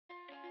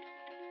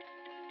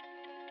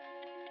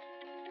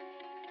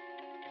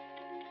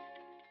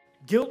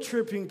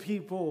Guilt-tripping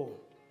people,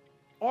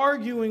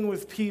 arguing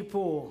with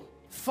people,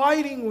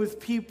 fighting with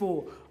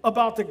people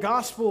about the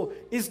gospel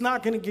is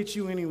not going to get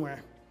you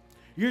anywhere.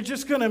 You're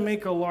just going to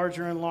make a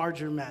larger and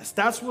larger mess.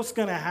 That's what's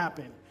going to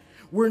happen.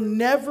 We're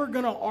never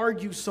going to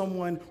argue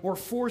someone or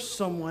force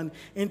someone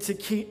into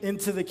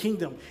the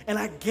kingdom. And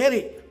I get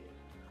it.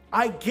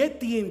 I get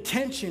the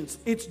intentions.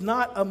 It's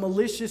not a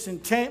malicious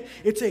intent.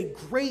 It's a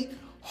great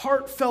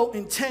heartfelt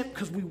intent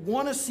because we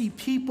want to see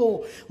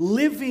people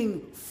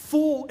living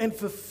full and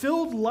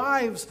fulfilled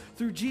lives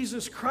through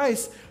Jesus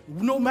Christ,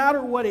 no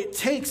matter what it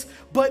takes.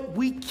 But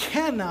we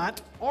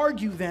cannot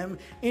argue them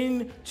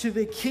into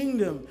the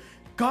kingdom.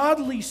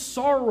 Godly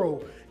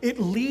sorrow, it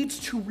leads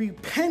to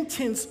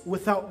repentance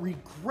without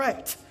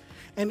regret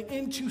and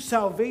into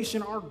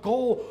salvation. Our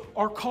goal,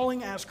 our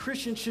calling as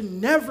Christians should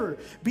never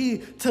be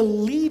to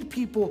lead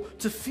people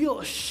to feel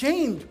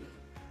ashamed,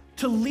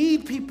 to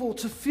lead people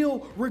to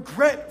feel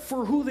regret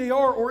for who they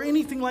are or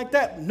anything like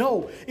that.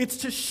 No, it's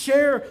to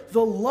share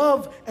the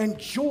love and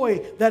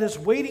joy that is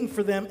waiting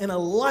for them in a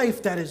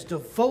life that is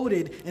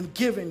devoted and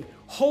given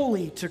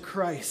wholly to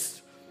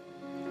Christ.